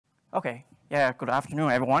Okay, yeah, good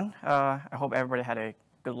afternoon, everyone. I hope everybody had a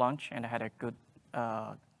good lunch and had a good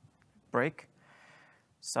break.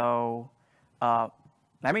 So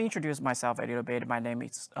let me introduce myself a little bit. My name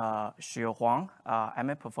is Shiyou Huang.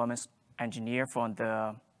 I'm a performance engineer from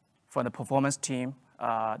the performance team,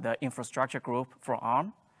 the infrastructure group for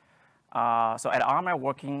ARM. So at ARM, I'm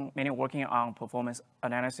mainly working on performance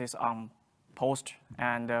analysis on post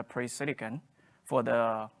and pre-silicon for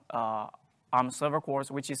the ARM server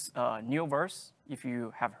cores, which is Neoverse, if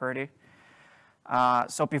you have heard it.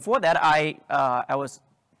 So before that, I was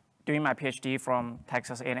doing my PhD from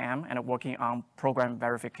Texas A&M and working on program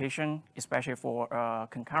verification, especially for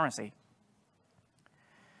concurrency.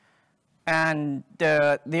 And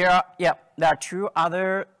there are two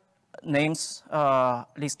other names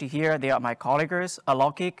listed here. They are my colleagues,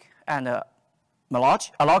 Alokik and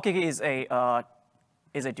Malaj. Alokik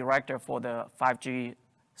is a director for the 5G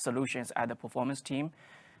solutions at the performance team.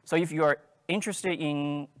 So if you are interested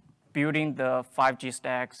in building the 5G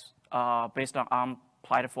stacks based on ARM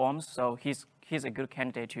platforms, so he's a good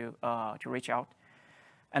candidate to reach out.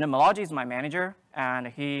 And Malaj is my manager, and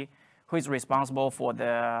who is responsible for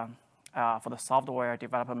the software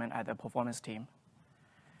development at the performance team.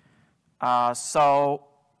 So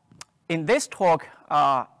in this talk,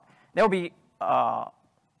 there will be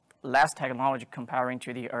less technology comparing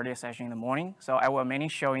to the earlier session in the morning. So I will mainly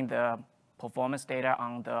showing the performance data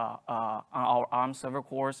on our ARM server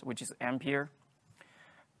cores, which is Ampere,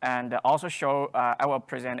 and also I will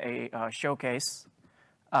present a showcase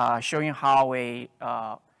showing how we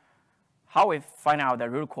find out the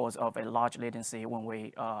root cause of a large latency when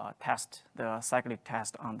we test the cyclic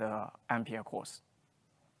test on the Ampere cores.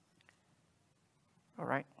 All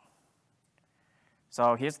right.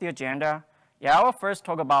 So here's the agenda. Yeah, I will first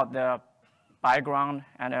talk about the background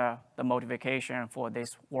and the motivation for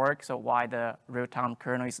this work, so why the real-time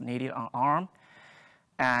kernel is needed on ARM.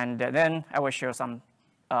 And then I will show some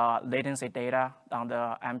latency data on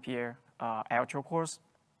the Ampere Ultra cores.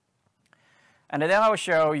 And then I will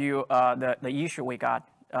show you the issue we got,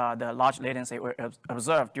 the large latency we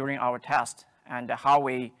observed during our test, and how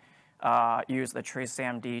we use the trace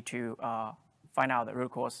CMD to find out the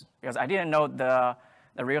root cause, because I didn't know the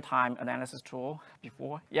real-time analysis tool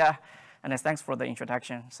before. Yeah, and thanks for the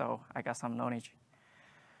introduction, so I got some knowledge.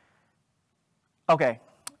 Okay,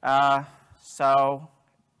 so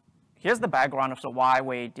here's the background of why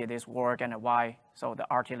we did this work and why the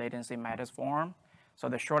RT latency matters for ARM. So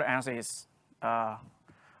the short answer is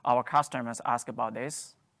our customers ask about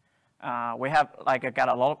this. We have got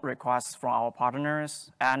a lot of requests from our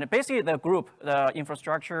partners, and basically the group, the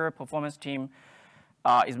infrastructure performance team,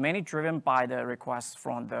 is mainly driven by the requests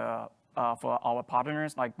from for our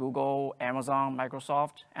partners like Google, Amazon,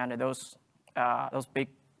 Microsoft, and those big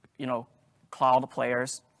cloud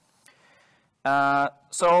players.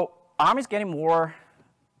 So ARM is getting more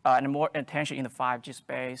and more attention in the 5G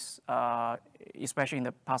space, especially in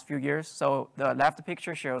the past few years. So the left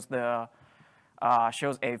picture shows a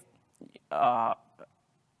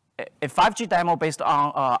 5G demo based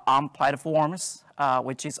on ARM platforms,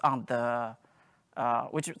 which is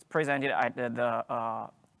presented at the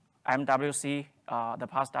MWC, the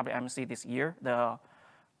past WMC this year, the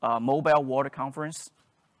Mobile World Conference.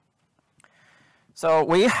 So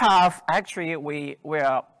we are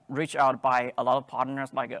reached out by a lot of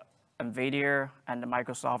partners like NVIDIA and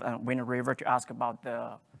Microsoft and Wind River to ask about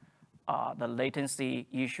the latency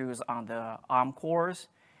issues on the ARM cores.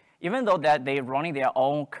 Even though that they're running their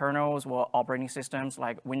own kernels or operating systems,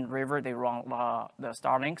 like Wind River, they run the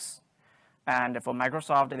Starlinks. And for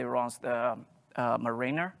Microsoft, they run the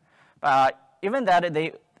Mariner. But even that,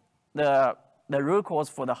 the root cause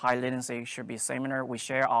for the high latency should be similar. We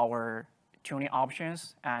share our tuning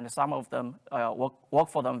options, and some of them work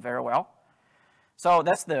for them very well. So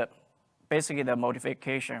that's basically the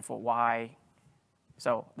motivation for why.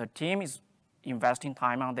 So the team is investing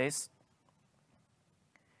time on this.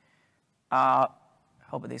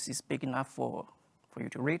 Hope this is big enough for you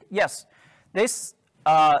to read. Yes, this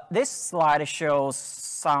slide shows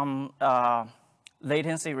some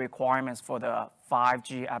latency requirements for the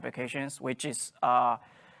 5G applications, which is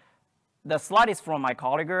the slide is from my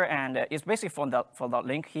colleague, and it's basically from the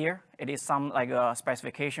link here. It is some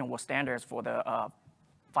specification or standards for the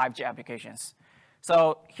 5G applications.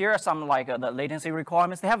 So here are some the latency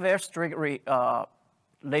requirements. They have very strict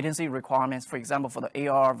latency requirements. For example, for the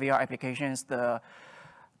AR, VR applications, the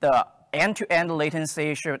end-to-end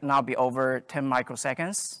latency should not be over 10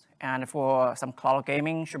 microseconds. And for some cloud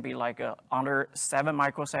gaming, should be under 7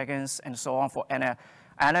 microseconds, and so on for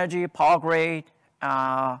energy, power grid,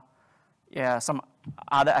 some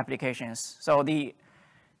other applications. So the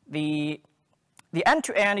The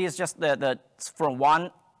end-to-end is just from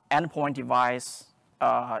one endpoint device.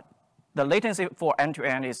 The latency for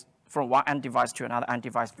end-to-end is from one end device to another end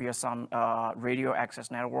device via some radio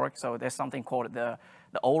access network. So there's something called the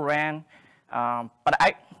ORAN.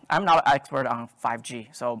 But I'm not an expert on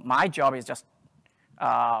 5G. So my job is just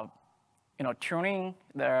tuning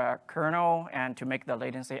the kernel and to make the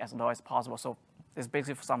latency as low as possible. So it's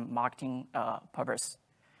basically for some marketing purpose.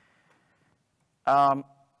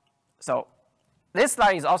 So this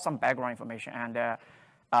slide is also some background information, and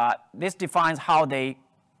this defines how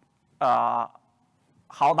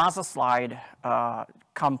NASA slide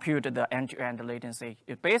compute the end-to-end latency.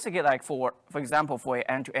 It's basically like for example, for an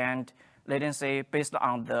end-to-end latency based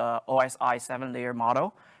on the OSI 7-layer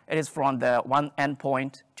model, it is from the one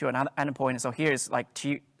endpoint to another endpoint. So here is like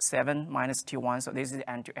T7 minus T1. So this is the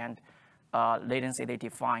end-to-end latency they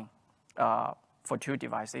define for two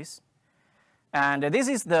devices. And this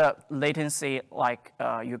is the latency like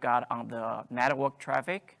you got on the network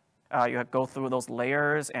traffic. You go through those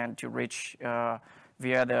layers and to reach via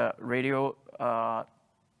the radio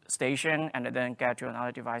station and then get to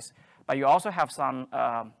another device. But you also have some,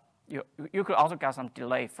 you could also get some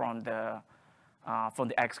delay from the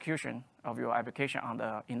execution of your application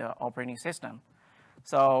in the operating system.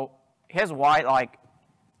 So here's why like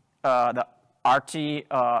the RT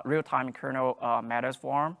real-time kernel matters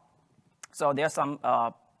for them. So there's some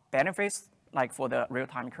benefits like for the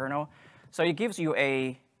real-time kernel. So it gives you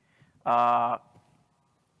a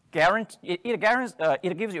guarantee. It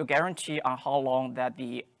gives you a guarantee on how long that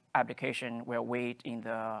the application will wait in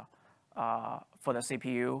the for the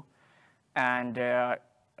CPU. And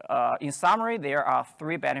in summary, there are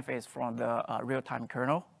 3 benefits from the real-time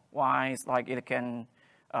kernel. One is like it can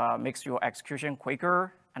makes your execution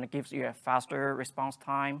quicker and it gives you a faster response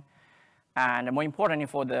time. And more importantly,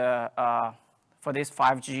 for these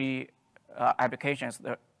 5G applications,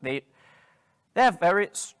 they have very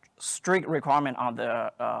strict requirement on the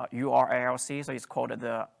URLC. So it's called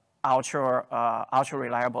the ultra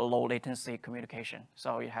reliable low latency communication.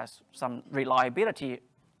 So it has some reliability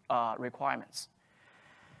requirements.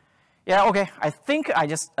 Yeah, okay. I think I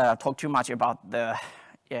just talked too much about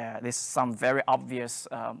this some very obvious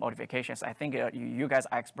modifications. I think you guys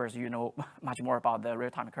are experts. You know much more about the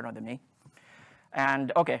real-time kernel than me.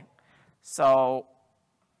 And okay, so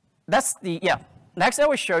that's Next, I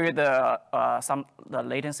will show you the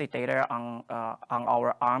latency data on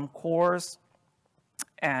our ARM cores.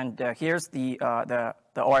 And here's the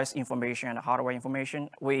OS information, the hardware information.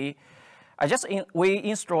 We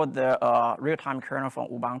installed the real-time kernel from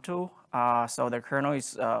Ubuntu. So the kernel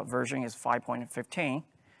version is 5.15,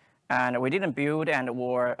 and we didn't build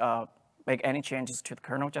or make any changes to the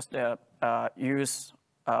kernel. Just use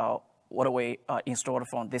what we installed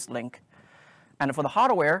from this link. And for the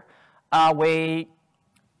hardware,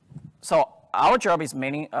 so our job is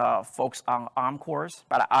mainly focused on ARM cores,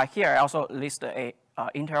 but here I also list a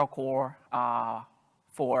Intel core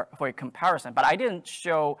for a comparison. But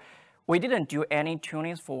we didn't do any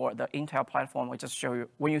tunings for the Intel platform. We just show you,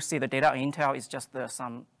 when you see the data on Intel, it's just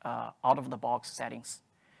some out-of-the-box settings.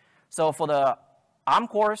 So for the ARM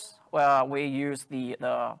cores, we use the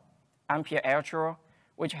Ampere Ultra,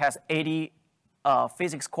 which has 80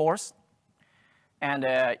 physics cores. And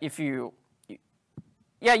if you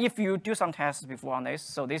do some tests before on this,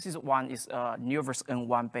 so this is Neoverse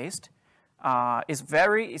N1 based.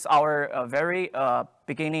 It's our very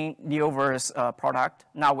beginning Neoverse product.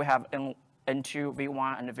 Now we have N2,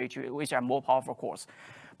 V1, and V2, which are more powerful cores.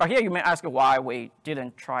 But here you may ask why we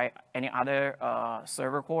didn't try any other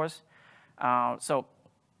server cores. So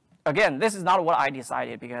again, this is not what I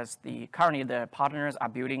decided, because currently the partners are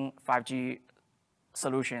building 5G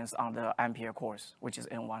solutions on the Ampere cores, which is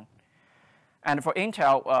N1. And for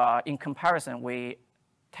Intel, in comparison, we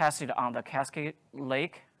tested on the Cascade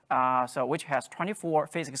Lake, which has 24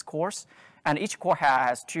 physics cores, and each core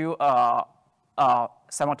has 2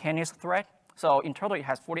 simultaneous threads. So in total, it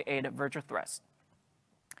has 48 virtual threads.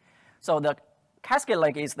 So the Cascade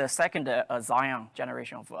Lake is the second Xeon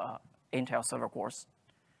generation of Intel server cores.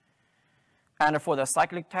 And for the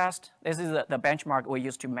cyclictest, this is the benchmark we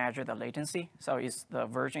use to measure the latency. So the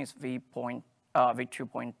version is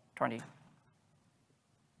v2.20.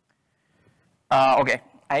 Okay,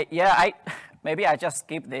 maybe I just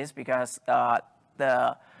skip this because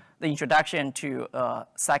the introduction to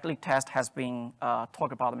cyclictest has been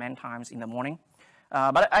talked about many times in the morning.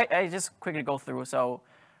 But I just quickly go through. So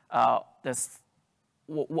cyclictest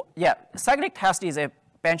is a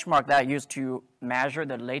benchmark that I use to measure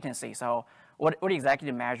the latency. So what exactly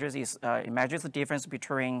it measures is it measures the difference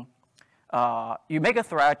between you make a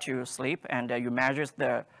thread to sleep, and you measure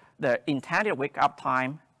the the intended wake-up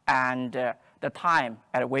time and the time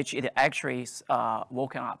at which it actually is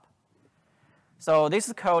woken up. So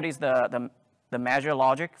this code is the measure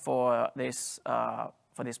logic for this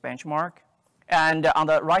benchmark. And on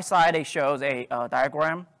the right side, it shows a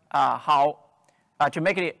diagram how to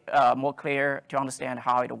make it more clear to understand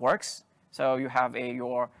how it works. So you have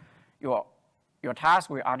your task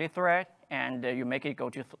with RD thread, and you make it go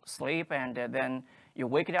to sleep, and then you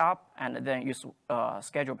wake it up, and then you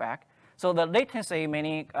schedule back. So the latency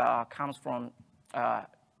mainly comes from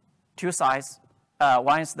two sides.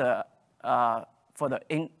 One is for the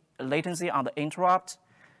latency on the interrupt,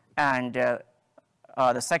 and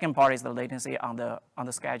the second part is the latency on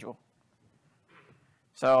the schedule.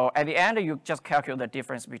 So at the end, you just calculate the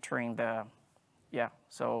difference between the,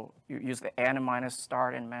 so you use the n minus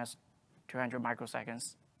start and minus 200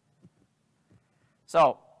 microseconds.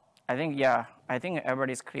 So I think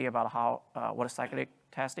everybody's clear about how what a cyclic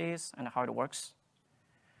test is and how it works.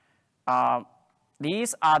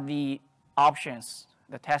 These are the options,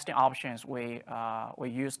 the testing options we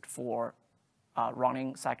used for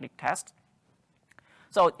running cyclic test.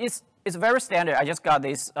 So it's very standard. I just got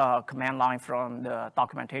this command line from the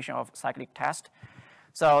documentation of cyclic test.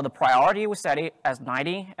 So the priority, we set it as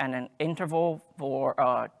 90, and an interval for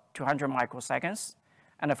 200 microseconds.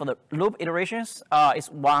 And for the loop iterations, it's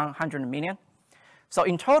 100 million. So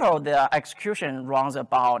in total, the execution runs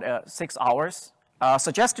about 6 hours.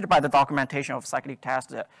 Suggested by the documentation of cyclic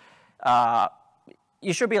test,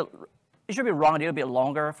 it should be run a little bit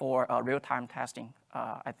longer for real-time testing.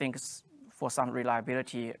 I think it's for some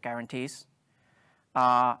reliability guarantees.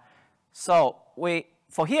 So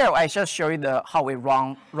for here, I just show you how we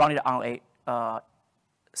run it on a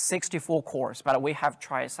 64 cores, but we have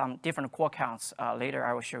tried some different core counts. Later,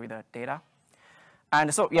 I will show you the data.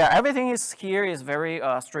 And so everything here is very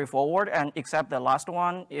straightforward, and except the last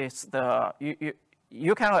one is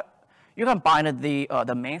you can bind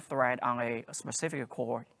the main thread on a specific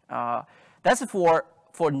core. That's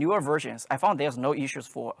for newer versions. I found there's no issues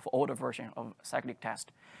for older version of cyclic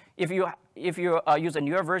test. If you use a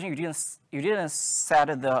newer version, you didn't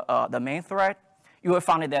set the main thread, you will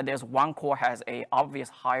find that there's one core has a obvious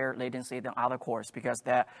higher latency than other cores because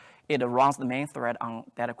it runs the main thread on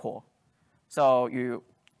that core. So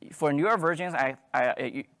for newer versions,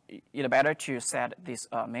 it's better to set this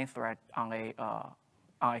main thread on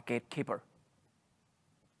a gatekeeper.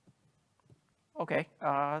 Okay,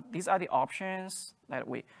 these are the options that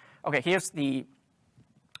here's the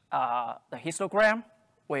histogram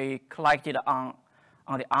we collected on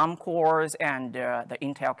the ARM cores and the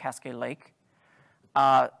Intel Cascade Lake.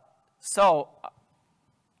 So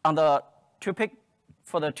on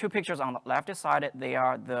for the two pictures on the left side, they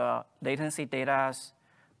are the latency data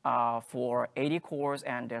for 80 cores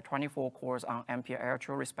and 24 cores on Ampere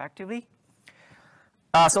Airtrue respectively.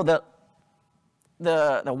 So the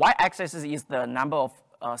y-axis is the number of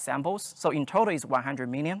samples. So in total is 100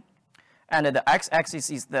 million. And the x-axis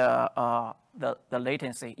is the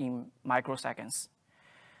latency in microseconds.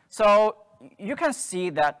 So you can see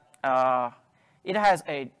that it has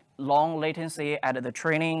a long latency at the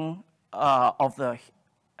training of the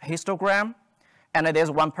histogram. And there's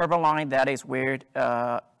one purple line that is weird,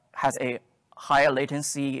 has a higher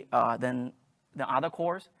latency than other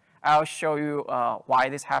cores. I'll show you why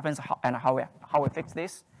this happens and how we fix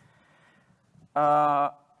this.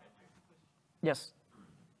 Yes.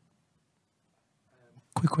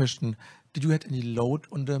 Quick question. Did you have any load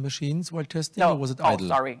on the machines while testing, No. or was it idle?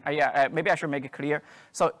 Sorry. Maybe I should make it clear.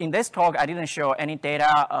 So in this talk, I didn't show any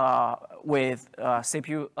data with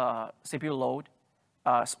CPU load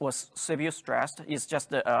was CPU stressed. It's just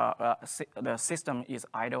the system is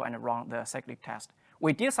idle and run the cyclic test.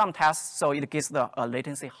 We did some tests, so it gives the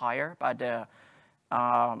latency higher, but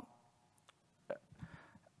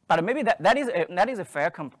maybe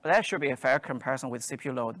that should be a fair comparison with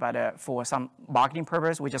CPU load. But for some marketing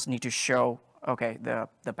purpose, we just need to show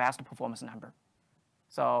the best performance number.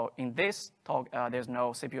 So in this talk, there's no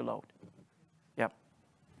CPU load. Yep.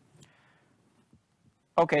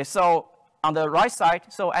 Okay, so on the right side,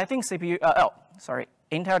 so I think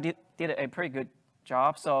Intel did a pretty good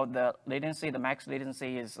job. So the latency, the max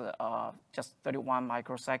latency is just 31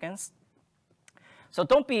 microseconds. So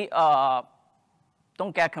don't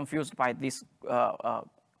get confused by these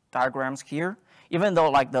diagrams here. Even though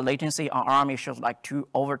like the latency on ARM shows like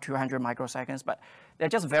over 200 microseconds, but there are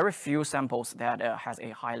just very few samples that has a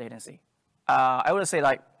high latency. I would say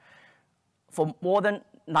like for more than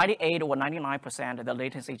 98 or 99%, the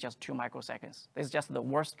latency is just 2 microseconds. This is just the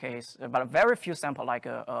worst case, but very few sample like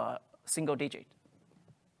a single digit.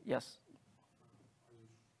 Yes.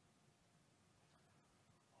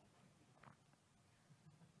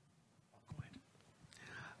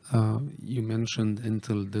 You mentioned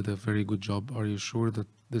Intel did a very good job. Are you sure that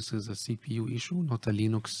this is a CPU issue, not a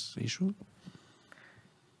Linux issue?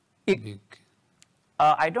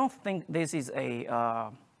 I don't think this is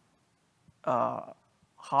a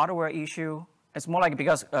hardware issue. It's more like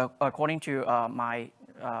because according to my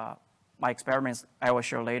experiments I will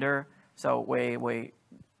show later, so we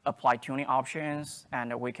apply tuning options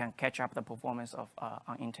and we can catch up the performance of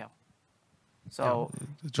on Intel. So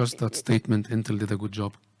yeah, just that statement, Intel did a good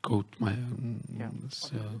job. Quote my. Yeah.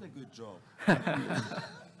 Did a good job.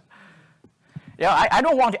 Yeah, I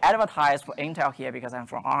don't want to advertise for Intel here because I'm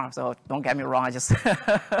from ARM, so don't get me wrong. I just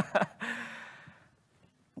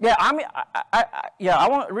yeah, I mean,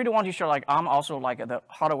 really want to show like ARM also like the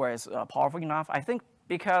hardware is powerful enough. I think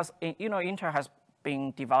because Intel has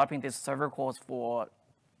been developing these server cores for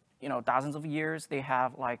dozens of years. They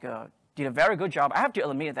have like did a very good job. I have to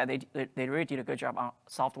admit that they really did a good job on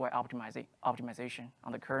software optimization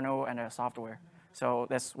on the kernel and the software. So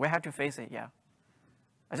we have to face it. Yeah,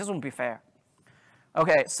 I just want to be fair.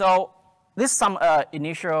 Okay, so this is some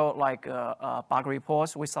initial like bug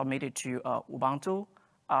reports we submitted to Ubuntu.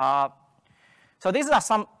 So these are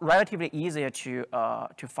some relatively easier to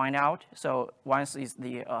find out. So once is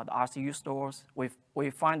the RCU stores, we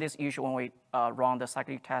find this issue when we run the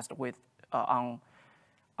cyclic test with on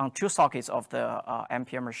 2 sockets of the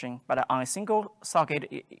NPM machine, but on a single socket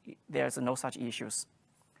there's no such issues,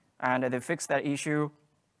 and they fixed that issue.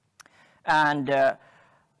 And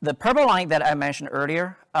the purple line that I mentioned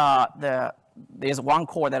earlier, there's one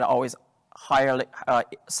core that always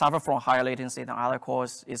suffer from higher latency than other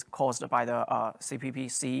cores, is caused by the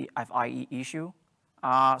CPP-C FIE issue.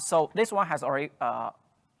 So this one has already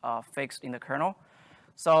fixed in the kernel.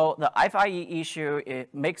 So the FIE issue, it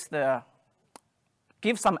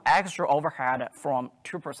gives some extra overhead from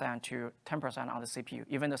 2% to 10% on the CPU,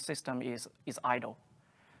 even the system is idle.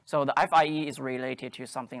 So the FIE is related to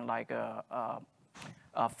something like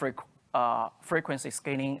frequency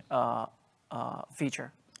scaling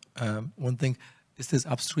feature. One thing, is this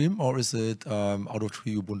upstream or is it out of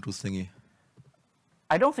tree Ubuntu thingy?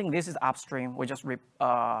 I don't think this is upstream. We just wait.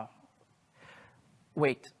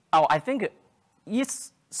 Oh, I think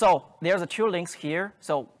it's so. There's 2 links here.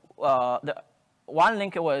 So the one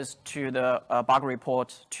link was to the bug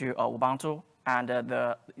report to Ubuntu, and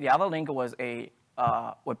the other link was a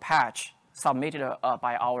patch submitted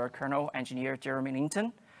by our kernel engineer Jeremy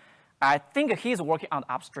Linton. I think he's working on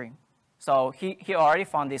upstream. So he already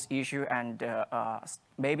found this issue, and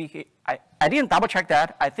maybe I didn't double check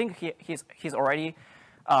that. I think he's already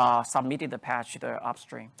submitted the patch to the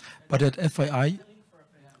upstream. But at FII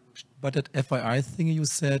thing you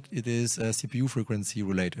said it is CPU frequency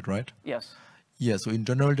related, right? Yes. Yeah, so in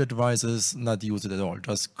general the device is not used at all.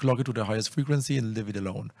 Just clock it to the highest frequency and leave it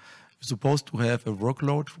alone. You're supposed to have a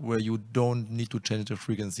workload where you don't need to change the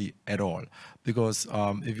frequency at all. Because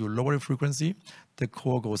if you lower the frequency, the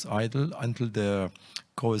core goes idle until the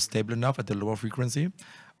core is stable enough at the lower frequency.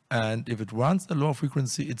 And if it runs at a lower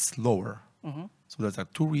frequency, it's slower. Mm-hmm. So that's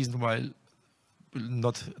like 2 reasons why we'll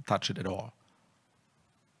not touch it at all.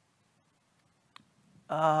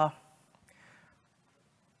 I'm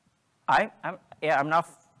not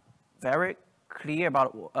very clear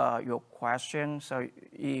about your question. So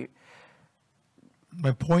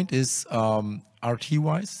my point is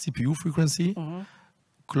RT-wise, CPU frequency,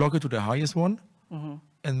 clock it to the highest one,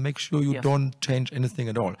 and make sure you don't change anything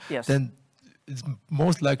at all. Yes. Then it's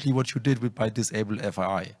most likely what you did by disable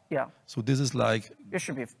FII. Yeah. So this is like... It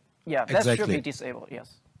should be, yeah, exactly. That should be disabled,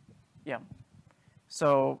 yes. Yeah.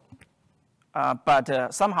 So,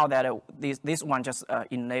 but somehow this one just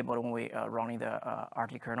enabled when we running the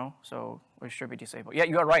RT kernel, so it should be disabled. Yeah,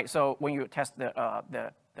 you are right. So when you test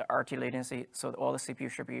the RT latency, so all the CPU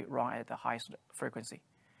should be run at the highest frequency.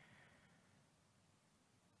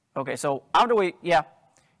 Okay, so after it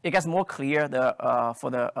gets more clear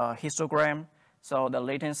for the histogram. So the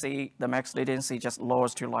latency, the max latency just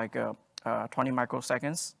lowers to like 20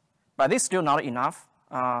 microseconds, but this is still not enough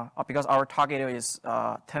because our target is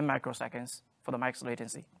 10 microseconds for the max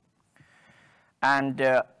latency. And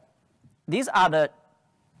these are the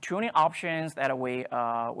tuning options that we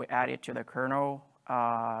added to the kernel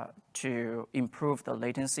to improve the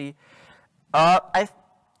latency. I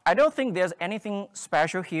don't think there's anything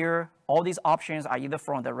special here. All these options are either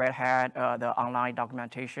from the Red Hat, the online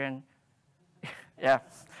documentation. Yeah,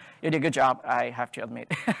 you did a good job, I have to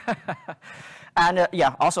admit. And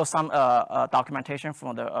yeah, also some documentation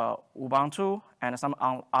from the Ubuntu and some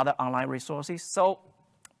other online resources. So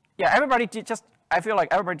yeah, everybody did I feel like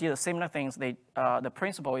everybody did similar things. The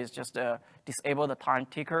principle is just disable the time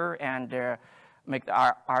ticker and make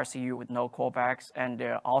the RCU with no callbacks, and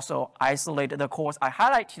also isolate the cores. I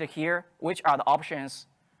highlighted here which are the options,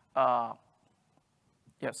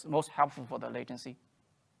 yes, most helpful for the latency.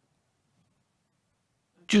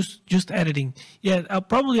 Just editing. Yeah,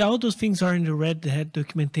 probably all those things are in the Red Hat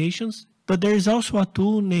documentations, but there is also a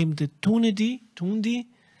tool named the Tundi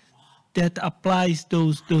that applies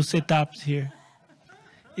those setups here.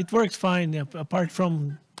 It works fine, apart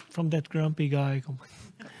from that grumpy guy.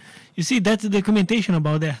 You see, that's the documentation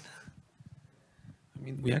about that. I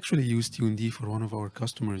mean, we actually used UND for one of our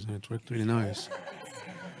customers, and it worked really nice.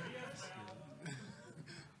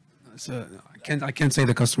 So I can't say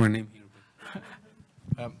the customer name here.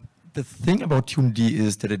 The thing about TuneD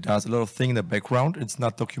is that it does a lot of things in the background. It's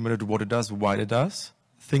not documented what it does, why it does,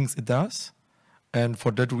 things it does. And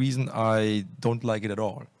for that reason, I don't like it at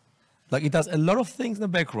all. Like, it does a lot of things in the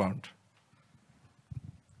background.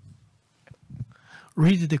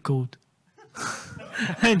 Read the code.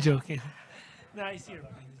 I'm joking. No, I see.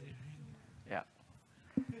 Yeah.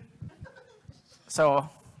 So,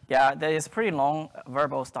 yeah, there is pretty long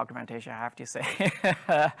verbose documentation, I have to say.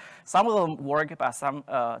 Some of them work, but some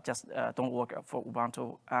just don't work for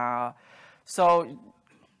Ubuntu. So,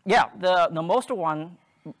 yeah, the most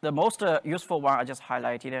useful one I just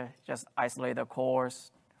highlighted, just isolate the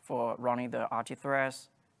cores for running the RT threads,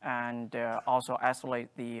 and also isolate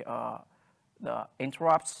the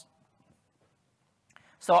interrupts.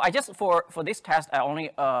 So I just, for this test, I only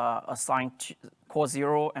assigned core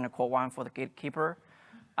 0 and core 1 for the gatekeeper.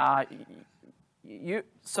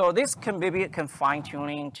 So this can maybe fine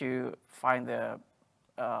tuning to find the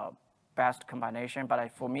best combination,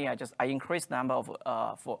 but for me, I increased the number of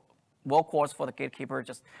for more cores for the gatekeeper,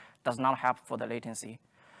 just does not help for the latency.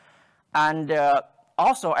 And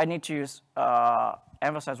also I need to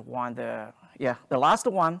emphasize the last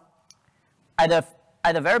one.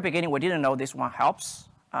 At the very beginning, we didn't know this one helps.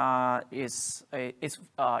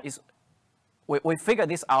 We figured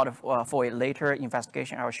this out for a later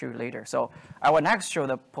investigation. I will show you later. So I will next show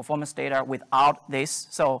the performance data without this.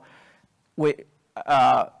 So with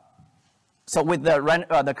the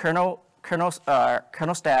kernel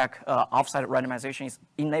stack offsite randomization is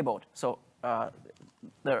enabled. So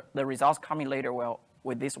the results coming later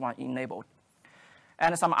with this one enabled.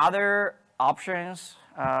 And some other options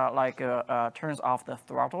like turns off the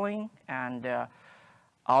throttling, and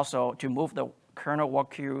also to move the kernel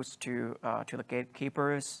work queues to the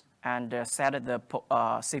gatekeepers, and set the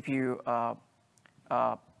CPU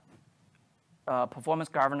performance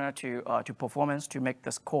governor to performance to make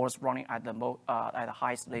the cores running at the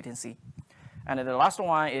highest latency. And the last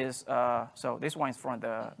one is so this one is from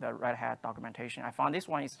the Red Hat documentation. I found this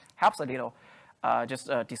one helps a little. Just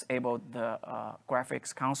disable the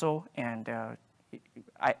graphics console, and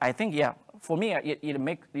I think, yeah, for me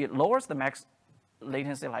it lowers the max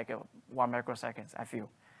latency like 1 microseconds, I feel.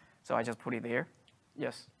 So I just put it there.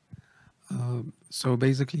 Yes. So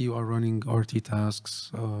basically, you are running RT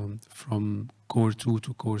tasks from core 2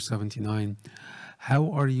 to core 79.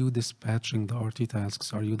 How are you dispatching the RT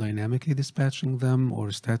tasks? Are you dynamically dispatching them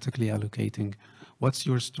or statically allocating? What's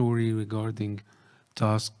your story regarding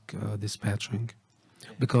task dispatching?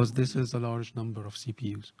 Because this is a large number of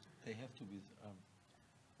CPUs. They have to be.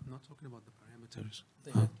 I'm not talking about the parameters.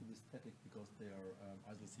 They have to be static because they are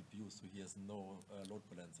idle CPUs, so he has no load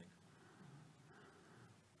balancing.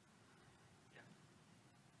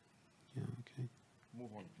 Yeah. Okay.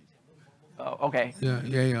 Move on, please. Okay.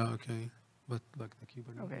 Yeah. Okay. But like the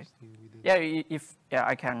Kubernetes Okay. thing we did. Yeah,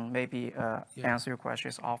 I can maybe answer your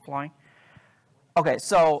questions offline. Okay,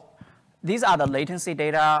 so these are the latency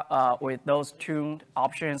data with those tuned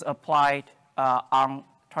options applied on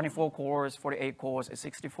 24 cores, 48 cores, and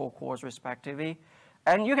 64 cores respectively.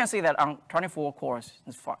 And you can see that on 24 cores,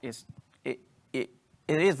 it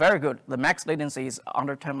is very good. The max latency is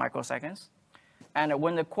under 10 microseconds. And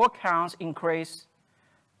when the core counts increase,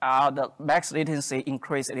 the max latency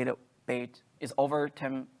increase a little bit. Is over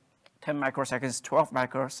 10 microseconds, 12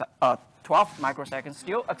 microseconds,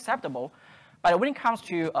 still acceptable. But when it comes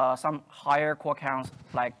to some higher core counts,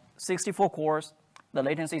 like 64 cores, the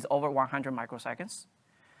latency is over 100 microseconds.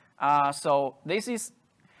 So this is,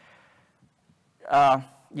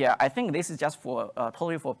 yeah, I think this is just for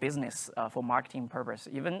totally for business, for marketing purpose.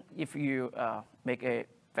 Even if you make a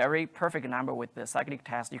very perfect number with the cyclic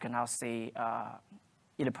test, you can now see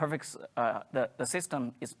the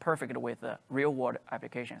system is perfect with real world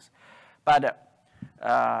applications. But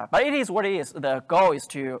it is what it is. The goal is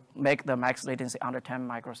to make the max latency under 10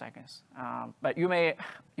 microseconds. But you may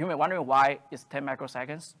wonder why it's 10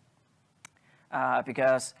 microseconds.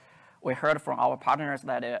 Because we heard from our partners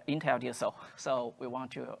that Intel did so we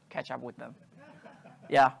want to catch up with them.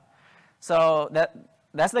 Yeah. So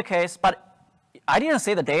that's the case, but I didn't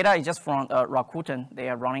see the data. It's just from Rakuten. They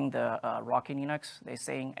are running the Rocky Linux. They're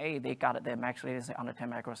saying, hey, they got the max latency under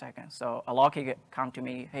 10 microseconds. So a lot of people come to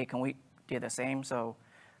me, hey, can we do the same? So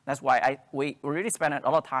that's why we really spent a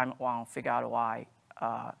lot of time on figure out why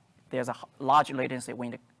there's a large latency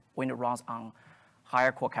when it runs on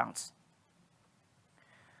higher core counts.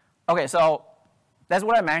 Okay, so that's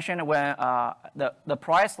what I mentioned when the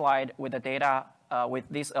prior slide with the data with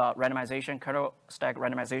this randomization, kernel stack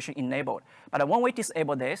randomization enabled. But when we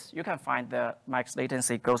disable this, you can find the max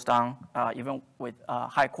latency goes down even with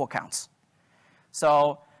high core counts.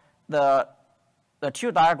 So the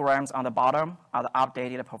two diagrams on the bottom are the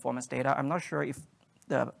updated performance data. I'm not sure if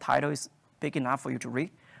the title is big enough for you to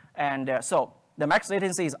read. And so the max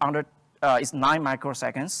latency is 9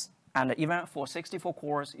 microseconds. And even for 64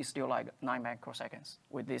 cores, it's still like 9 microseconds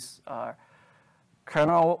with this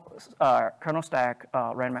kernel stack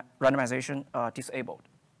randomization disabled.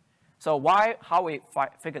 So how we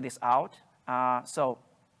figure this out? So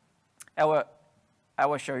I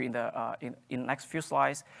will show you in the next few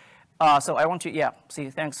slides. So I want to see.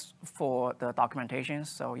 Thanks for the documentation.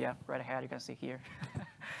 So right ahead you can see here.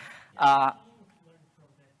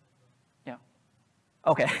 Yeah.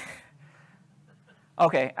 Okay.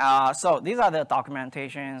 Okay, so these are the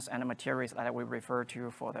documentations and the materials that we refer to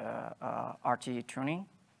for the RT tuning.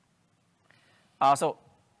 So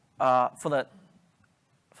for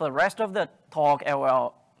the rest of the talk, I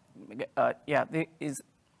will this is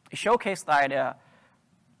a showcase slide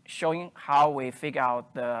showing how we figure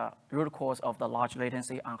out the root cause of the large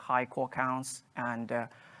latency on high core counts, and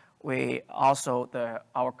we also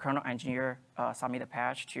our kernel engineer submit a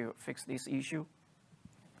patch to fix this issue.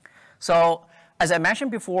 So as I mentioned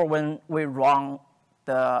before, when we run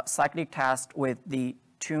the cyclic test with the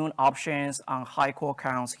tune options on high core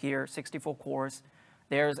counts here, 64 cores,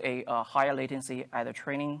 there's a higher latency at the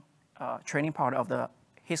training part of the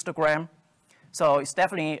histogram. So it's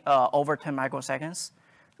definitely over 10 microseconds.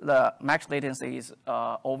 The max latency is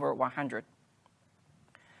over 100.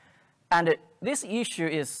 And this issue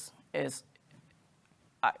is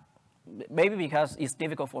maybe because it's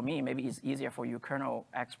difficult for me, maybe it's easier for you kernel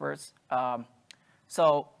experts.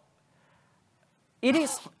 So it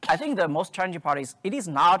is, I think the most challenging part is it is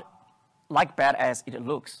not like bad as it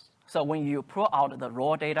looks. So when you pull out the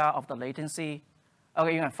raw data of the latency,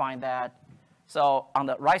 okay, you can find that. So on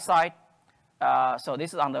the right side, so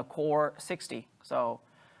this is on the core 60. So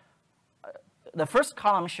the first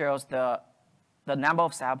column shows the number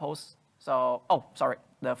of samples. So,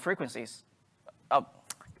 the frequencies. Oh,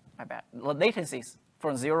 my bad. The latencies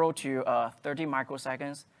from 0 to 30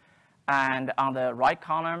 microseconds. And on the right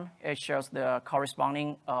column, it shows the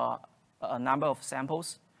corresponding number of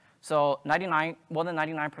samples. So more than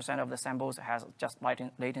 99% of the samples has just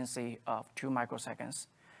latency of 2 microseconds.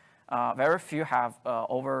 Very few have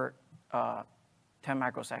over 10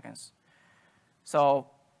 microseconds. So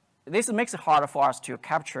this makes it harder for us to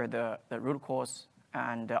capture the root cause,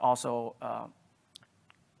 and also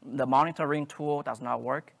the monitoring tool does not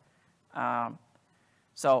work.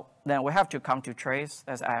 So then we have to come to trace.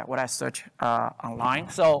 That's what I search online.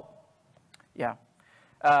 So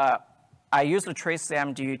I use the trace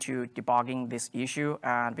CMD to debugging this issue,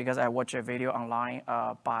 and because I watched a video online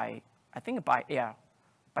by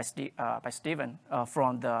Steven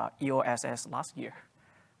from the EOSS last year.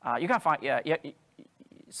 You can find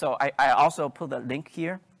So I also put the link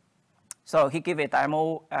here. So he gave a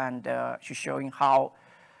demo, and she's showing how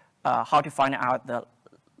to find out the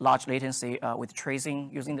large latency with tracing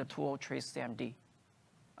using the tool trace CMD.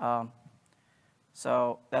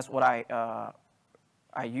 So that's what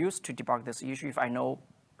I use to debug this issue. If I know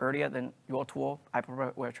earlier than your tool, I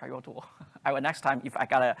probably will try your tool. I will next time if I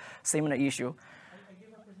got a similar issue. I gave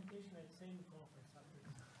a presentation at the same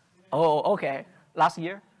conference. Oh, okay. Last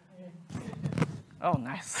year? Yeah. Oh,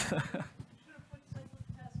 nice. Should have put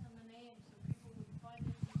cyclictest in the name so people would find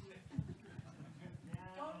it easier.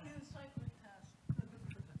 Don't use cyclictest.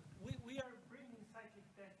 We are bringing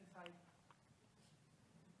cyclictest inside.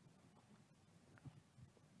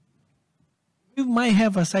 We might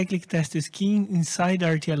have a cyclictest scheme inside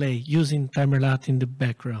RTLA using timerlat in the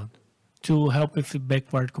background to help with the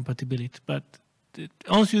backward compatibility. But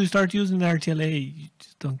once you start using RTLA, you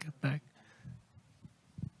just don't get back.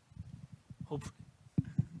 Hopefully.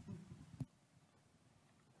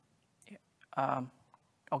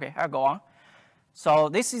 Okay, I'll go on. So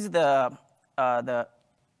this is the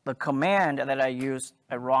command that I use.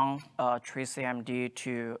 I run trace CMD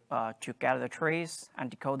to gather the trace and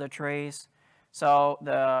decode the trace. So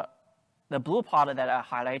the blue part that I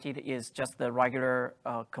highlighted is just the regular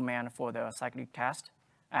command for the cyclic test.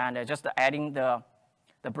 and just adding the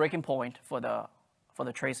breaking point for the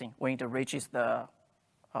tracing when it reaches the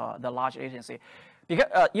large latency.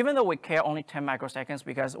 Because even though we care only 10 microseconds,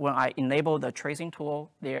 because when I enable the tracing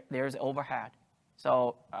tool, there's overhead.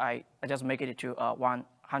 So I just make it to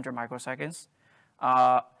 100 microseconds.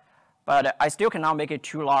 But I still cannot make it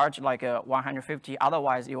too large, like 150.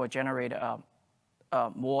 Otherwise, it will generate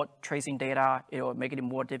more tracing data. It will make it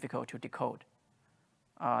more difficult to decode.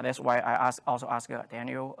 That's why I also ask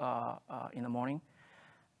Daniel in the morning.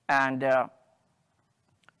 And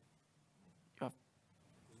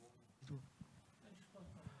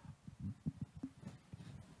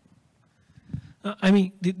I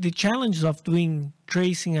mean, the challenge of doing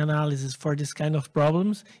tracing analysis for this kind of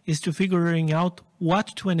problems is to figuring out what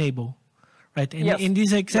to enable, right? And yes. in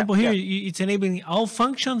this example here, yeah. it's enabling all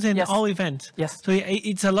functions and yes. all events. Yes. So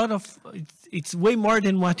it's a lot of, it's way more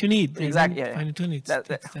than what you need. Exactly. Yeah. Fine tune it. Yeah,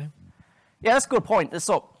 that's a good point.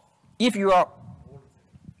 So if you are...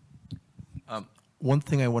 One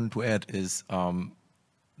thing I wanted to add is,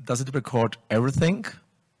 does it record everything?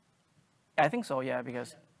 I think so, yeah,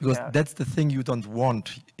 because that's the thing you don't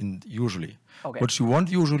want usually. Okay. What you want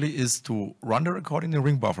usually is to run the recording in the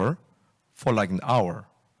ring buffer for like an hour.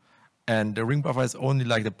 And the ring buffer is only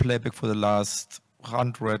like the playback for the last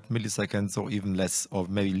 100 milliseconds or even less, or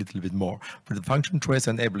maybe a little bit more. But the function tracer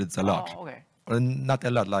enable it's a lot. Oh, okay. Not a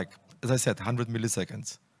lot, like, as I said, 100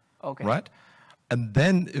 milliseconds. Okay. Right? And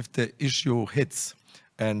then if the issue hits,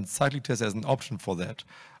 and cyclictest has an option for that,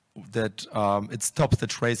 it stops the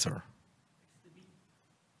tracer.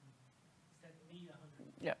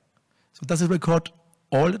 Yeah. So does it record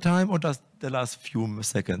all the time, or does the last few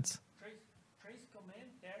seconds? Trace command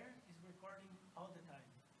there is recording all the time.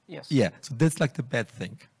 Yes. Yeah, so that's like the bad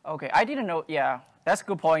thing. Okay, I didn't know, yeah, that's a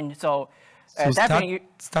good point. So, So definitely...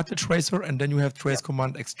 start the tracer, and then you have trace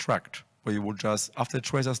command extract, where you will just, after the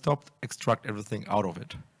tracer stopped, extract everything out of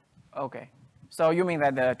it. Okay. So you mean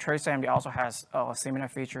that the trace AMD also has similar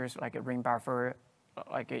features like a ring buffer,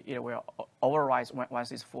 like it will override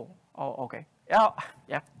once it's full? Oh, okay. Yeah,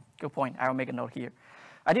 good point. I will make a note here.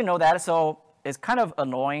 I didn't know that, so it's kind of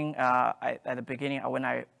annoying at the beginning when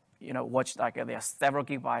I watch like there are several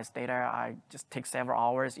gigabytes data. I just take several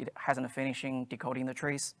hours. It hasn't finishing decoding the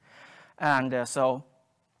trace, and so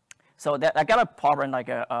that I got a problem like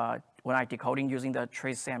when I decoding using the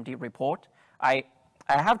trace AMD report. I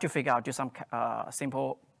have to figure out, do some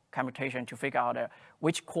simple computation to figure out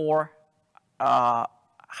which core on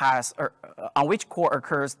which core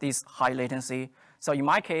occurs this high latency. So in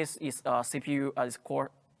my case, it's CPU is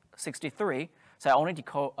core 63. So I only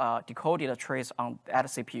decoded a trace on that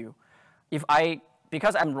CPU.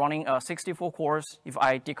 Because I'm running 64 cores, if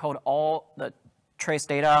I decode all the trace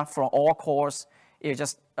data from all cores, it's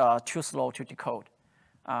just too slow to decode.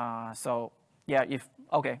 So yeah, if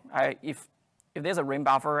there's a ring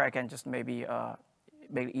buffer, I can just maybe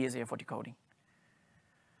make it easier for decoding.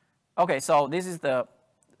 Okay, so this is the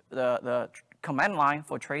command line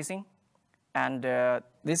for tracing, and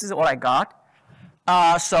this is what I got.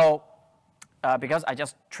 Because I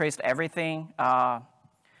just traced everything, so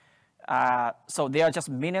there are just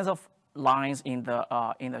millions of lines in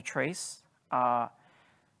the trace.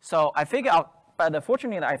 So I figured out, but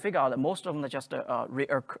fortunately I figured out that most of them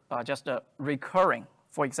are just recurring.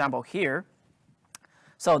 For example, here.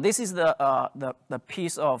 So this is the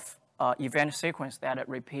piece of event sequence that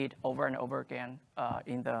repeat over and over again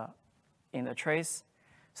in the trace.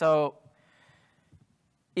 So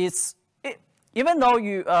even though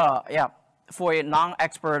you for a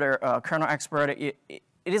non-expert or kernel expert, it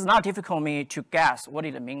is not difficult for me to guess what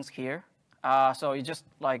it means here. So it's just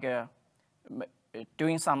like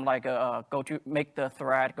doing some like make the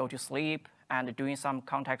thread go to sleep, and doing some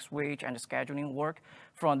context switch and scheduling work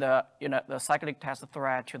from the cyclic test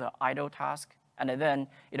thread to the idle task, and then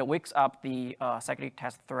it wakes up the cyclic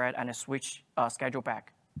test thread and switch schedule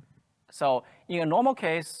back. So in a normal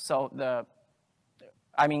case,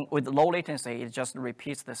 with low latency, it just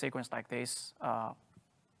repeats the sequence like this,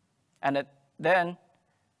 and then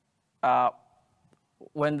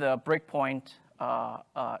when the breakpoint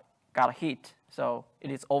got hit, so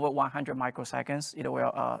it is over 100 microseconds, it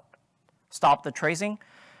will stop the tracing,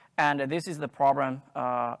 and this is the problem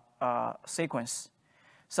sequence.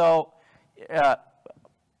 So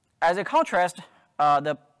as a contrast,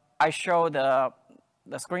 I show the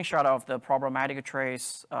screenshot of the problematic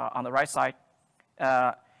trace on the right side.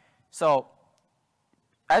 So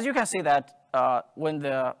as you can see that when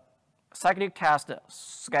the cyclic task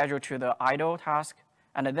scheduled to the idle task,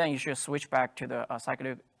 and then you should switch back to the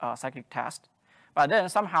cyclic task, but then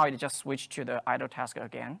somehow it just switched to the idle task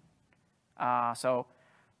again. So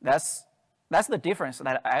that's that's the difference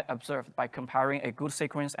that I observed by comparing a good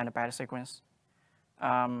sequence and a bad sequence.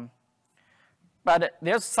 But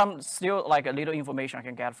there's some still like a little information I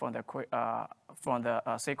can get from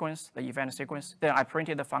the sequence, the event sequence. Then I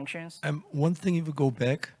printed the functions. One thing, if you go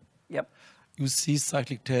back, Yep. you see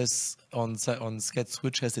cyclic tests on SCAD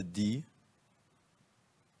switch has a D,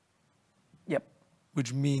 Yep.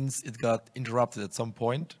 which means it got interrupted at some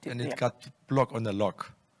point and it Yeah. got blocked on the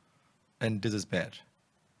lock. And this is bad.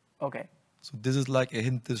 Okay. So this is like a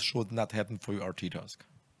hint this should not happen for your RT task.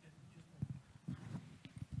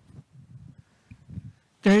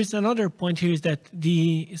 There is another point here is that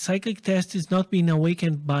the cyclic test is not being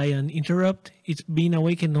awakened by an interrupt. It's being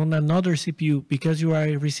awakened on another CPU because you are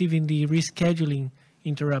receiving the rescheduling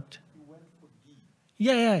interrupt.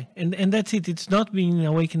 Yeah, and that's it. It's not being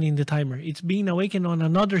awakened in the timer. It's being awakened on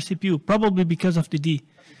another CPU, probably because of the D.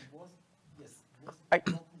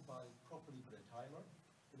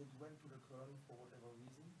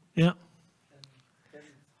 Yeah.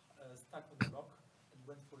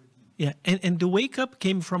 Yeah, and the wake up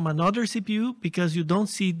came from another CPU because you don't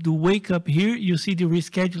see the wake up here, you see the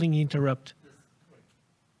rescheduling interrupt.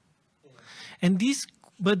 And this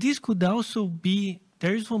could also be,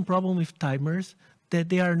 there is one problem with timers that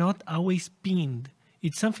they are not always pinned.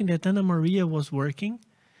 It's something that Ana Maria was working,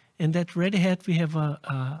 and that Red Hat, we have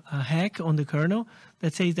a hack on the kernel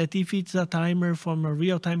that says that if it's a timer from a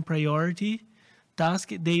real-time priority task,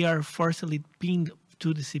 they are forcibly pinned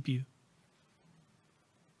to the CPU.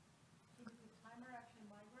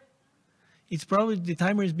 It's probably the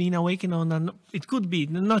timer is being awakened on an, it could be,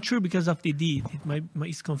 I'm not sure because of the D.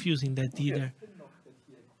 It's confusing that D there.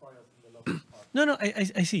 No,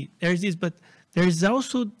 I see. There's this, but there's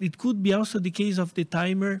also, it could be also the case of the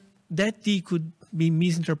timer. That D could be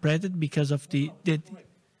misinterpreted because of the, that.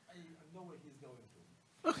 I know where he's going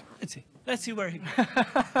to. Okay, let's see where he goes.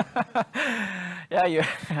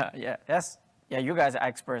 Yeah, you guys are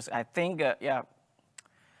experts. I think, yeah.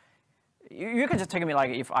 You can just take me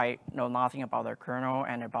like if I know nothing about the kernel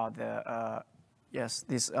and about the,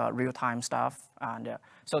 this real-time stuff. And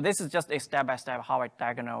so this is just a step-by-step how I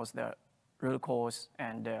diagnose the root cause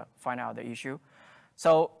and find out the issue.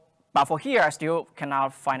 So, but for here, I still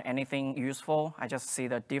cannot find anything useful. I just see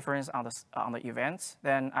the difference on the events.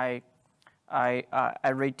 Then I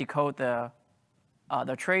re-decode the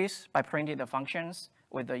trace by printing the functions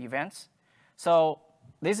with the events. So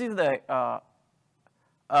this is the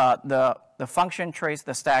function trace,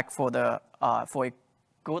 the stack for for a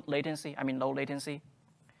good latency, I mean low latency.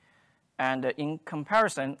 And in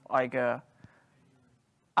comparison, like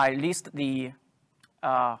I list the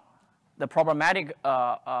problematic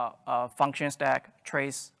function stack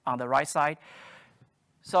trace on the right side.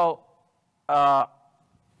 So on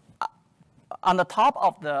the top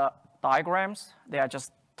of the diagrams, they are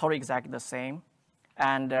just totally exactly the same.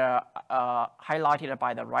 And highlighted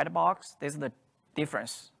by the right box, this is the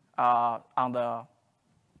difference on the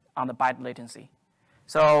byte latency.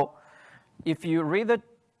 So if you read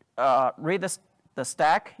the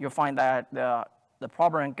stack, you'll find that the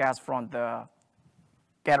problem gets from the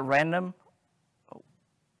get random.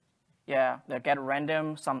 Yeah, the get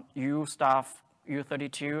random some U stuff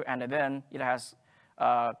U32, and then it has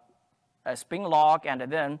a spin log, and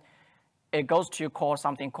then it goes to call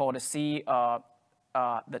something called the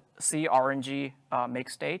CRNG make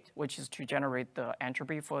state, which is to generate the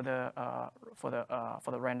entropy for the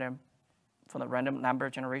random number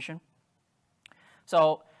generation.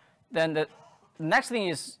 So then the next thing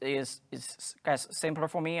is guys simpler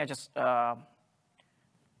for me. I just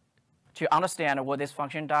to understand what this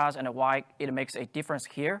function does and why it makes a difference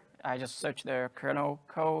here, I just search the kernel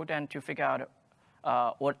code and to figure out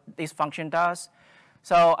what this function does.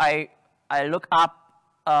 So I look up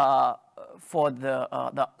for the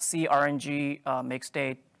CRNG make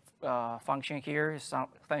state function here is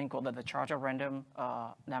something called the charge of random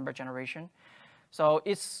number generation. So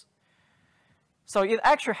it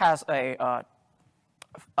actually has a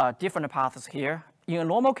different paths here. In a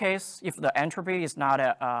normal case, if the entropy is not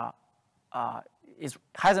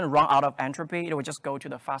hasn't run out of entropy, it will just go to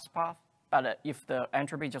the fast path. But if the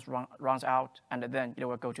entropy just runs out, and then it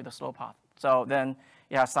will go to the slow path. So then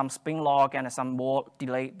you have some spin log and some more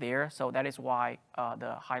delay there. So that is why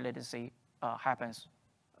the high latency happens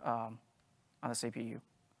on the CPU.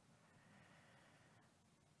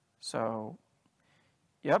 So,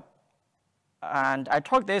 yep. And I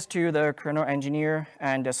talked this to the kernel engineer.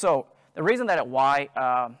 And so the reason that why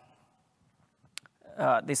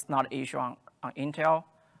this is not an issue on Intel,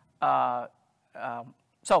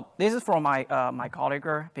 so this is from my colleague,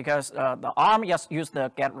 because the ARM just used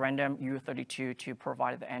the get random U32 to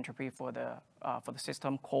provide the entropy for the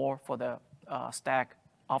system core for the stack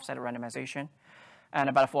offset randomization.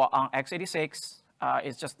 And but for on x86,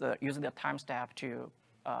 it's just using the time step to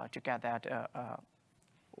get that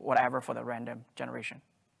whatever for the random generation.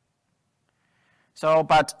 So,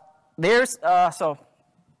 but there's so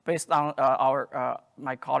based on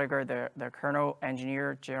my colleague, the kernel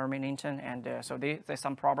engineer Jeremy Linton, and so there's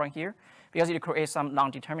some problem here because it creates some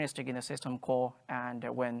non-deterministic in the system call, and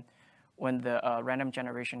when the random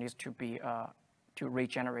generation needs to be to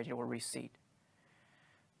regenerate or reseed.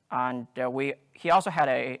 And he also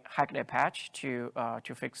had hacked a patch to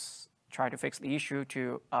try to fix the issue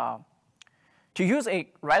to use a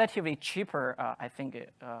relatively cheaper I think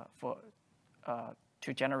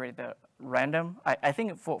to generate the random I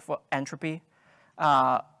think for entropy.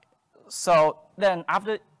 So then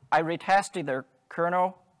after I retested the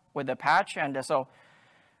kernel with the patch, and so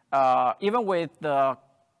even with the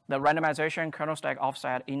randomization kernel stack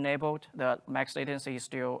offset enabled, the max latency is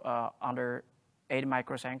still under 8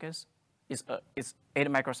 microseconds. It's 8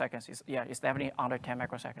 microseconds. It's definitely under 10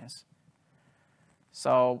 microseconds.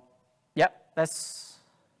 So, yeah, that's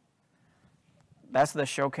the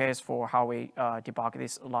showcase for how we debug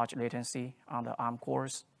this large latency on the ARM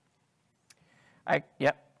cores.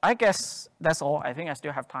 I guess that's all. I think I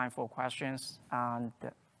still have time for questions. And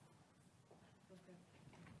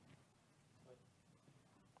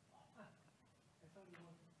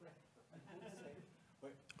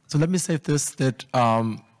so let me say this, that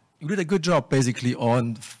you did a good job basically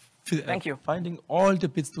on Thank you. finding all the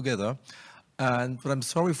bits together. And what I'm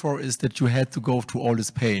sorry for is that you had to go through all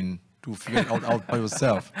this pain to figure it out by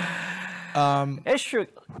yourself. It should.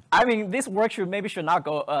 I mean, this work should not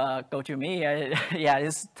go to me. Yeah,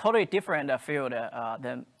 it's totally different field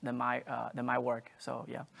than my work. So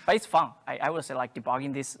yeah, but it's fun. I would say like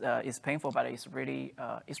debugging this is painful, but it's really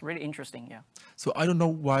interesting. Yeah. So I don't know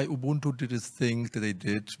why Ubuntu did this thing that they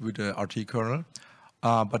did with the RT kernel,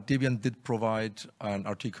 but Debian did provide an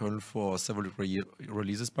RT kernel for several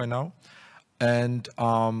releases by now, and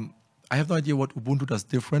I have no idea what Ubuntu does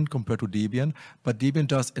different compared to Debian, but Debian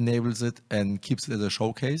just enables it and keeps it as a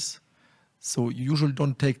showcase. So you usually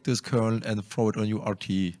don't take this kernel and throw it on your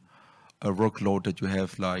RT workload that you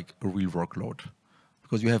have like a real workload,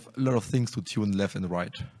 because you have a lot of things to tune left and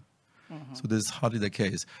right. Mm-hmm. So this is hardly the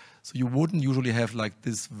case. So you wouldn't usually have like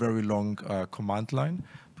this very long command line,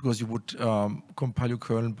 because you would compile your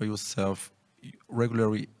kernel by yourself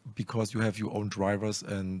regularly because you have your own drivers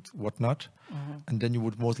and whatnot. Mm-hmm. And then you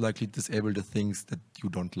would most likely disable the things that you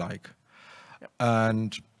don't like. Yep.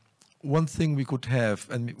 And one thing we could have,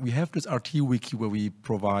 and we have this RT wiki where we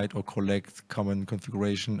provide or collect common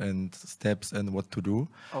configuration and steps and what to do.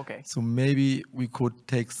 Okay. So maybe we could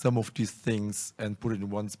take some of these things and put it in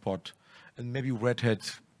one spot, and maybe Red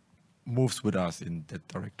Hat moves with us in that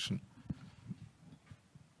direction.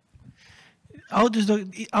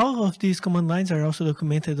 All of these command lines are also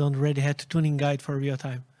documented on the Red Hat tuning guide for real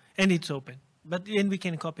time, and it's open. But then we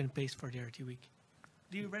can copy and paste for the RT wiki.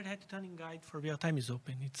 The Red Hat tuning guide for real time is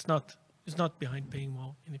open. It's not behind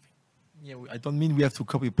paywall anything. Yeah, I don't mean we have to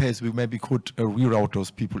copy paste. We maybe could reroute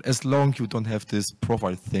those people. As long as you don't have this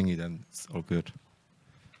profile thingy, then it's all good.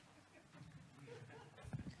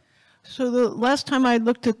 So the last time I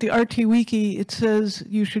looked at the RT wiki, it says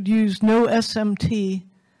you should use no SMT.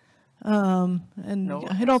 And no,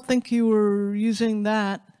 I don't think you were using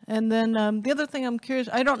that. And then the other thing I'm curious,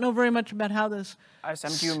 I don't know very much about how this...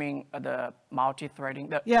 SMT, you mean the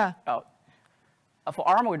multi-threading? Yeah. For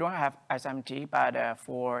ARM, we don't have SMT, but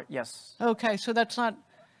for, yes. Okay, so that's not...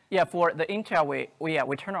 Yeah, for the Intel,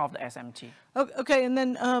 we turn off the SMT. Okay, and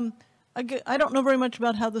then I don't know very much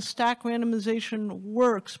about how the stack randomization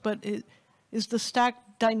works, but is the stack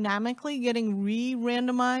dynamically getting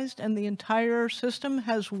re-randomized and the entire system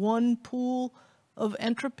has one pool of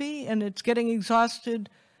entropy and it's getting exhausted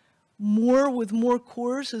more with more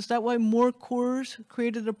cores? Is that why more cores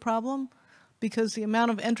created a problem? Because the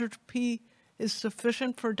amount of entropy is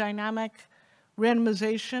sufficient for dynamic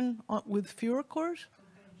randomization with fewer cores?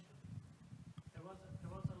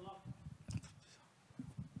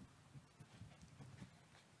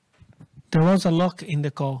 There was a lock in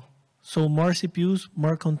the call. So more CPUs,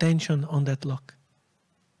 more contention on that lock.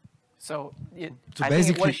 So I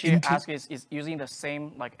think what she asked is using the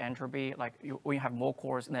same like entropy, like when you have more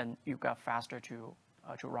cores, then you got faster to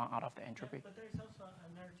run out of the entropy. But there is also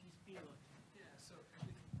an RT spin lock.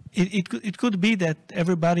 It could be that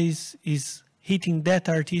everybody is hitting that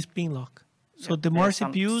RT spin lock. So the more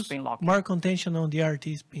CPUs, more contention on the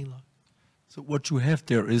RT spin lock. So what you have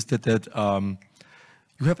there is that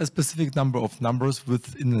you have a specific number of numbers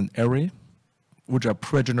within an array, which are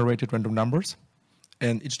pre-generated random numbers.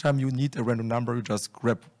 And each time you need a random number, you just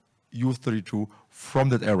grab U32 from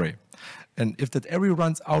that array. And if that array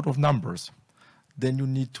runs out of numbers, then you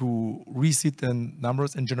need to reseed the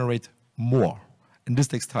numbers and generate more. And this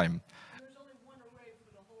takes time. There's only one array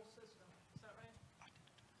for the whole system. Is that right?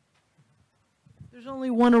 There's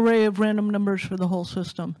only one array of random numbers for the whole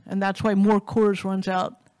system, and that's why more cores runs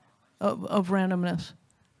out of randomness.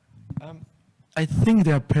 I think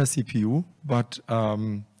they are per CPU, but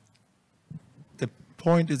the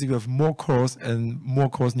point is you have more cores and more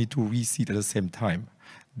cores need to reseed at the same time.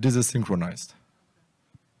 This is synchronized.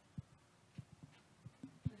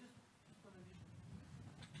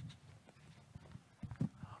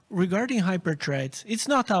 Regarding hyperthreads, it's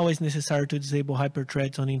not always necessary to disable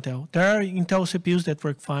hyperthreads on Intel. There are Intel CPUs that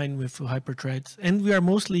work fine with hyperthreads, and we are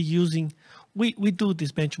mostly using, we do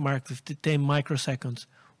this benchmark with the 10 microseconds.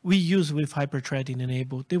 We use with hyperthreading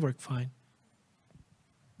enabled, they work fine.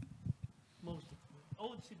 Most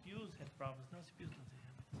old CPUs have problems, no CPUs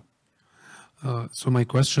don't have it. So my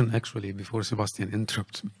question, actually, before Sebastian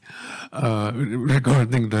interrupts me,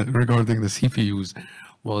 regarding the CPUs,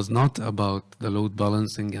 was not about the load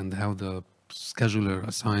balancing and how the scheduler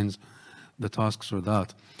assigns the tasks or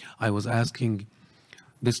that. I was asking,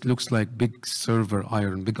 this looks like big server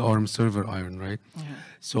iron, big ARM server iron, right? Mm-hmm.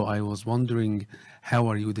 So I was wondering, how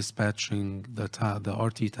are you dispatching the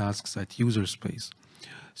RT tasks at user space?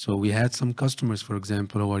 So we had some customers, for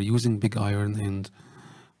example, who are using big iron, and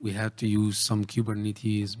we had to use some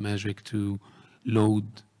Kubernetes magic to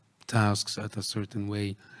load tasks at a certain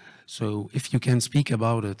way. So if you can speak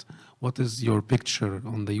about it, what is your picture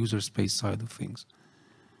on the user space side of things,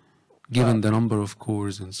 given the number of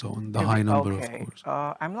cores and so on, the high number of cores?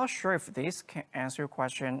 I'm not sure if this can answer your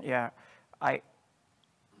question. I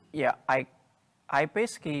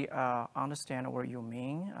basically understand what you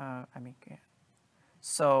mean.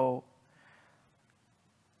 So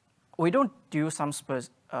we don't do some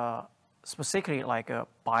specifically like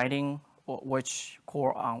binding which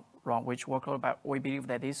core on run which workload, but we believe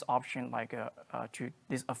that this option, like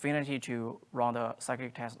this affinity to run the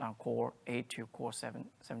cyclic test on core 8 to core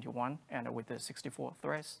 71 and with the 64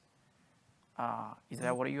 threads, is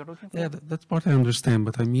that what you're looking for? Yeah, that's part I understand,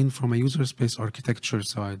 but I mean from a user space architecture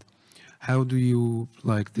side, how do you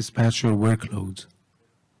like dispatch your workloads?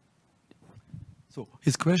 So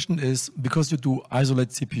his question is, because you do isolate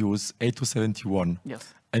CPUs 8 to 71,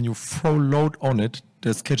 yes, and you throw load on it, the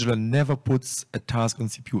scheduler never puts a task on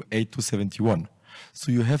CPU 8 to 71.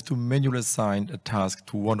 So you have to manually assign a task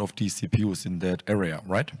to one of these CPUs in that area,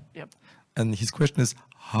 right? Yep. And his question is,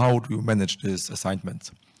 how do you manage this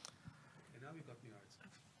assignment?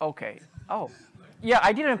 Okay. Oh, yeah,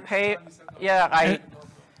 I didn't pay,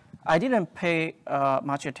 I didn't pay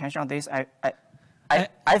much attention on this.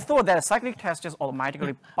 I thought that a cyclic test just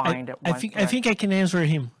automatically bind I think I can answer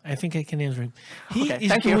him.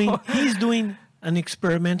 He's doing an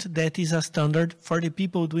experiment that is a standard for the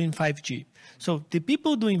people doing 5G. So the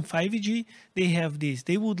people doing 5G, they have this.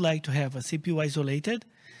 They would like to have a CPU isolated,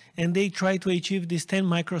 and they try to achieve this 10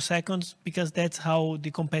 microseconds because that's how the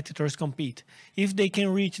competitors compete. If they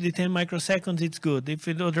can reach the 10 microseconds, it's good. If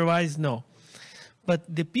it otherwise, no.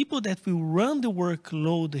 But the people that will run the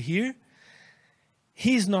workload here,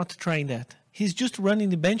 he's not trying that. He's just running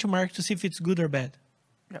the benchmark to see if it's good or bad.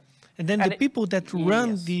 Yep. And then the people that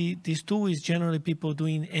run this tool is generally people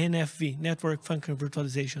doing NFV, Network Function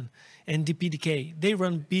Virtualization, and DPDK. They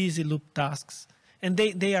run busy loop tasks, and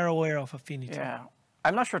they are aware of affinity. Yeah,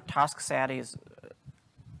 I'm not sure task set is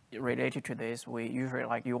related to this. We usually,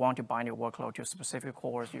 like, you want to bind your workload to specific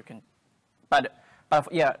cores, you can, but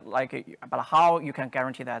how you can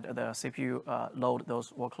guarantee that the CPU load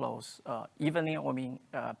those workloads evenly,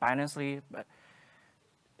 balancedly? But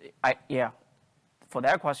for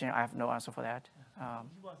that question, I have no answer for that. He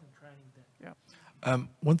wasn't trying that. Yeah.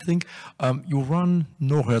 One thing, you run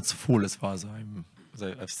no hertz full as far as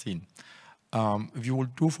I've seen. If you will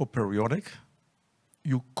do for periodic,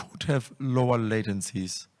 you could have lower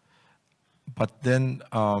latencies, but then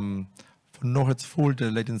for no hertz full, the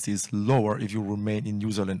latency is lower if you remain in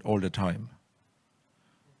userland all the time.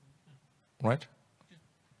 Right?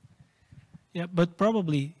 Yeah, but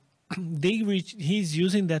probably he's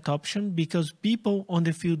using that option because people on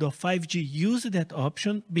the field of 5G use that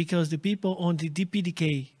option because the people on the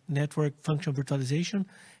DPDK network function virtualization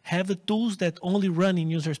have the tools that only run in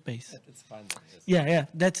user space. That's fine. Yes. Yeah.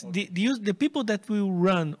 That's the people that will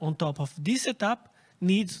run on top of this setup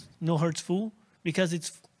needs no hertz full because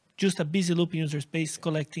it's just a busy loop in user space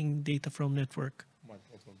collecting data from network.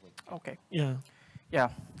 Okay. Yeah. Yeah,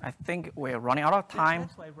 I think we're running out of time.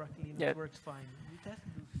 That's why Rocky works fine.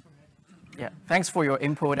 Yeah, thanks for your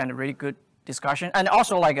input and a really good discussion. And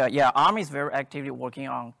also, ARM is very actively working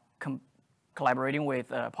on collaborating with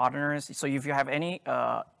partners. So if you have any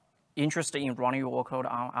interest in running your workload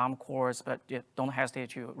on ARM cores, but don't hesitate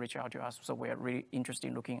to reach out to us. So we're really interested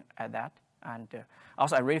in looking at that. And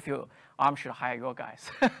also, I really feel ARM should hire your guys.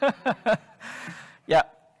 Yeah,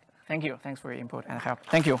 thank you. Thanks for your input and help.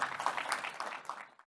 Thank you.